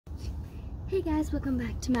Hey guys, welcome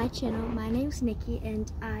back to my channel. My name's Nikki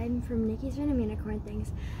and I'm from Nikki's Random Unicorn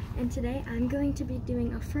Things. And today I'm going to be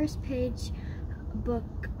doing a first page book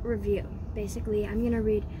review. Basically, I'm going to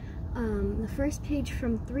read the first page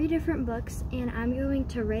from 3 different books and I'm going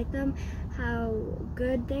to rate them, how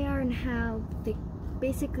good they are and how they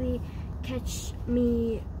basically catch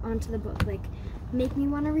me onto the book. Like, make me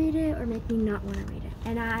want to read it or make me not want to read it.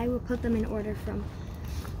 And I will put them in order from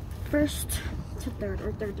first to third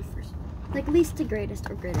or third to first. Like least to greatest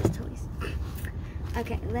or greatest to least.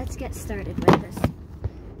 Okay, let's get started with this.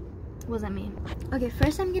 What does that mean? Okay,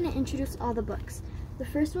 first I'm going to introduce all the books. The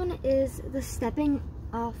first one is The Stepping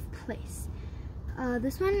Off Place.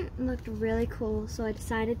 This one looked really cool, so I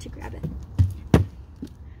decided to grab it.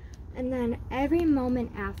 And then Every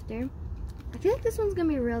Moment After. I feel like this one's going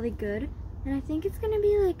to be really good. And I think it's going to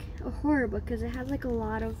be like a horror book because it has like a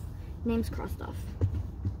lot of names crossed off.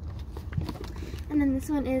 And then this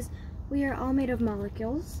one is We Are All Made of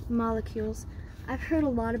Molecules. I've heard a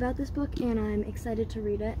lot about this book and I'm excited to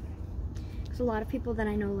read it because a lot of people that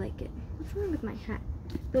I know like it. What's wrong with my hat?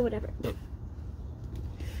 But whatever.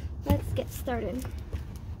 Let's get started.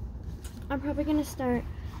 I'm probably going to start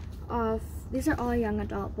off, these are all young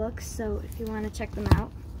adult books, so if you want to check them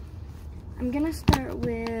out. I'm going to start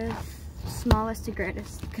with smallest to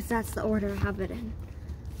greatest because that's the order I have it in.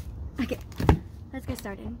 Okay, let's get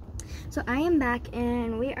started. So I am back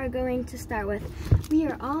and we are going to start with We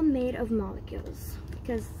Are All Made of Molecules,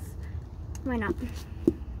 because why not?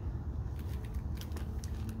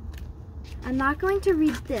 I'm not going to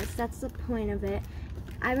read this, that's the point of it.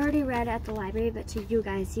 I've already read it at the library, but to you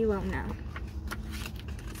guys, you won't know.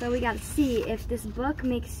 So we gotta see if this book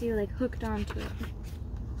makes you like hooked onto it.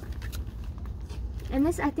 And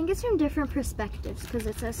this, I think it's from different perspectives because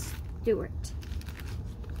it says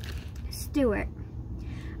Stuart.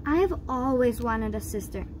 I have always wanted a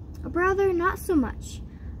sister. A brother, not so much.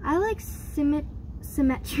 I like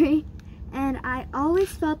symmetry, and I always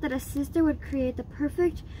felt that a sister would create the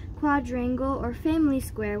perfect quadrangle or family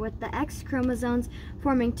square with the X chromosomes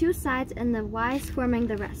forming 2 sides and the Y's forming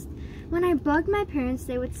the rest. When I bugged my parents,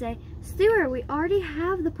 they would say, "Stuart, we already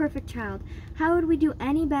have the perfect child. How would we do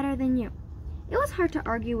any better than you?" It was hard to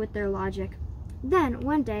argue with their logic. Then,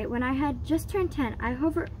 one day, when I had just turned 10, I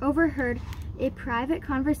overheard a private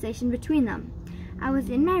conversation between them. I was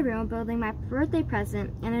in my room building my birthday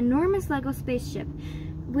present, an enormous Lego spaceship,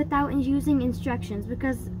 without using instructions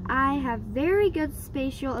because I have very good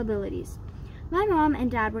spatial abilities. My mom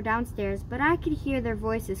and dad were downstairs, but I could hear their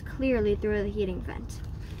voices clearly through the heating vent.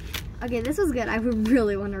 Okay, this was good. I would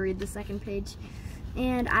really want to read the second page.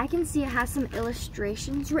 And I can see it has some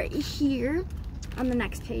illustrations right here on the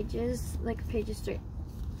next pages, like pages 3.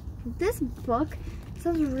 This book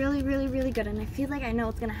sounds really, really, really good, and I feel like I know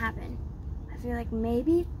what's gonna happen. I feel like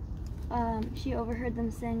maybe she overheard them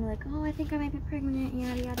saying like, "Oh, I think I might be pregnant,"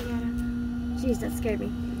 yada yada yada. Jeez, that scared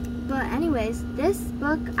me. But anyways, this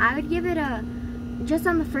book, I would give it a, just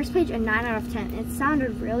on the first page, a 9 out of 10. It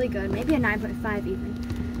sounded really good, maybe a 9.5 even.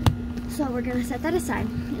 So we're gonna set that aside.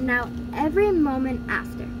 And now, Every Moment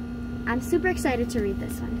After. I'm super excited to read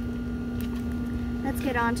this one. Let's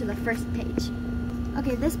get on to the first page.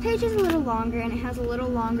 Okay, this page is a little longer and it has a little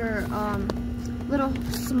longer, little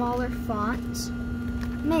smaller font.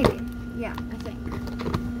 Maybe, yeah, I think.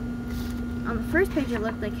 On the first page it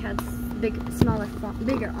looked like it had smaller font,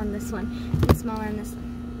 bigger on this one, and smaller on this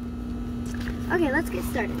one. Okay, let's get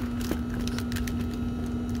started.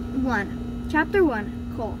 Chapter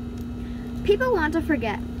 1, Cole. People want to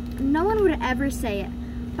forget. No one would ever say it,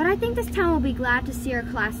 but I think this town will be glad to see our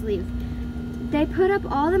class leave. They put up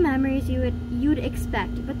all the memories you'd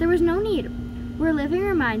expect, but there was no need. We're living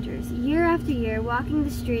reminders, year after year, walking the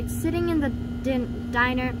streets, sitting in the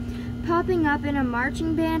diner, popping up in a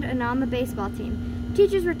marching band and on the baseball team.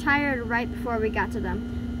 Teachers retired right before we got to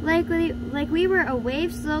them. Like we were a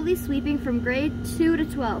wave slowly sweeping from grade 2 to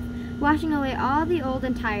 12, washing away all the old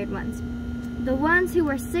and tired ones. The ones who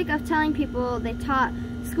were sick of telling people they taught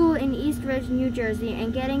school in East Ridge, New Jersey,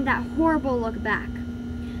 and getting that horrible look back.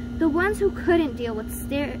 The ones who couldn't deal with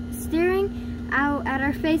staring out at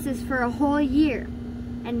our faces for a whole year.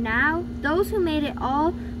 And now, those who made it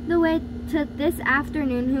all the way to this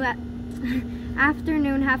afternoon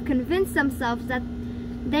have convinced themselves that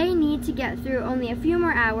they need to get through only a few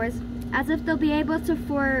more hours, as if they'll be able to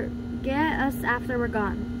forget us after we're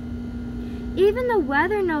gone. Even the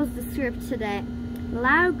weather knows the script today.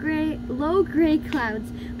 Low gray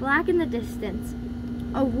clouds black in the distance.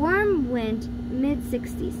 A warm wind,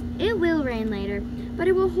 mid-60s. It will rain later, but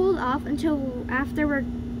it will hold off until after we're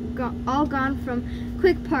all gone from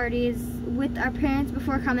quick parties with our parents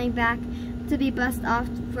before coming back to be bussed off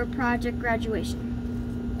for project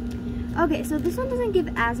graduation. Okay, so this one doesn't give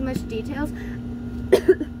as much details,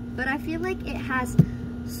 but I feel like it has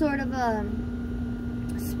sort of a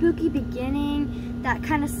spooky beginning that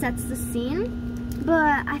kind of sets the scene.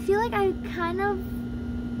 But I feel like I kind of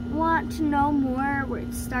want to know more where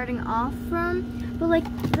it's starting off from. But like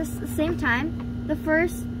at the same time, the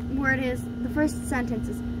first sentence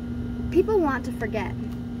is, people want to forget.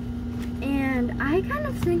 And I kind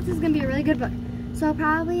of think this is going to be a really good book. So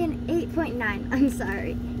probably an 8.9, I'm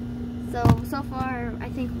sorry. So far, I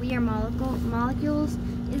think We Are Molecules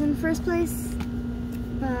is in first place,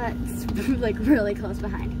 but it's like really close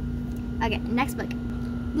behind. Okay, next book.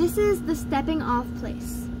 This is The Stepping Off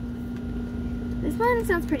Place. This one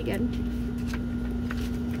sounds pretty good.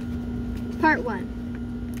 Part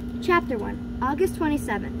 1. Chapter 1, August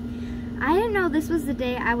 27. I didn't know this was the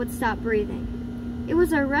day I would stop breathing. It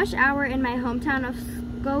was a rush hour in my hometown of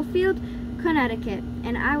Schofield, Connecticut,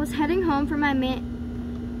 and I was heading home from my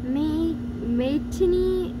matinee,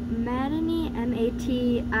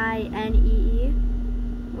 M-A-T-I-N-E-E,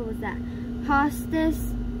 what was that?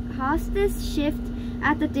 Hostess shift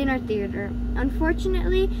at the dinner theater.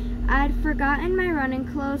 Unfortunately, I'd forgotten my running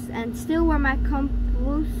clothes and still wore my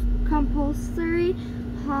compulsory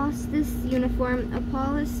hostess uniform, a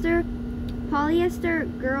polyester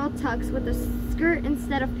girl tux with a skirt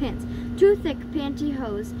instead of pants, too thick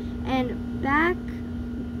pantyhose, and back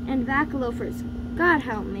loafers. God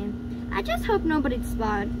help me. I just hope nobody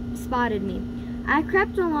spotted me. I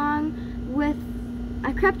crept along with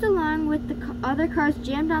the other cars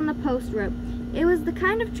jammed on the post road. It was the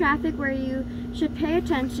kind of traffic where you should pay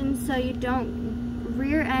attention so you don't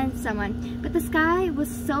rear end someone. But the sky was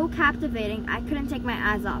so captivating, I couldn't take my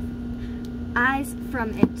eyes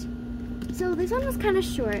from it. So this one was kind of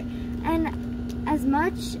short, and as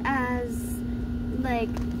much as like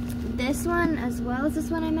this one as well as this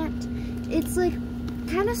one I meant, it's like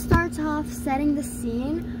kind of starts off setting the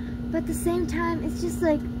scene, but at the same time it's just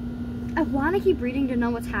like I want to keep reading to know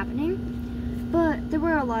what's happening, but there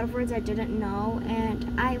were a lot of words I didn't know, and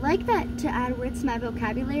I like that to add words to my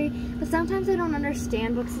vocabulary, but sometimes I don't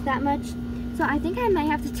understand books that much, so I think I might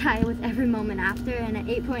have to tie it with Every Moment After and an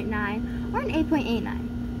 8.9 or an 8.89.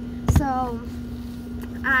 So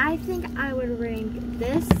I think I would rank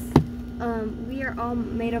this, We Are All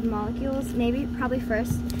Made of Molecules, probably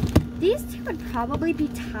first. These two would probably be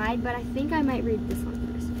tied, but I think I might read this one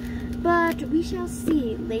first. But we shall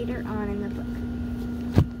see later on in the book.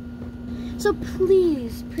 So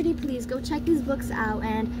please, pretty please, go check these books out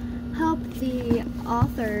and help the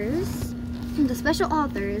authors, the special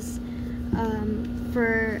authors,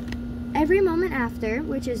 for Every Moment After,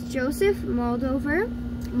 which is Joseph Moldover.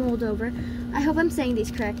 I hope I'm saying these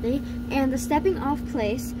correctly. And The Stepping Off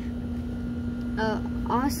Place.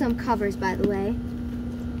 Awesome covers, by the way.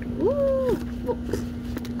 Woo!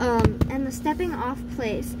 And The Stepping Off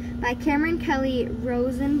Place by Cameron Kelly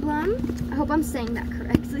Rosenblum. I hope I'm saying that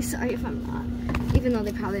correctly. Sorry if I'm not, even though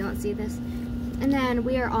they probably won't see this. And then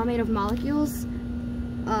We Are All Made of Molecules.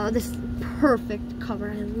 This perfect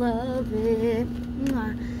cover, I love it.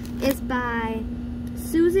 It's by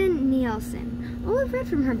Susan Nielsen. Oh, I've read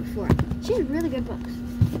from her before. She has really good books.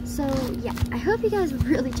 So yeah, I hope you guys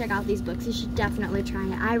really check out these books. You should definitely try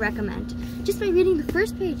it. I recommend. Just by reading the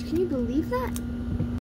first page, can you believe that?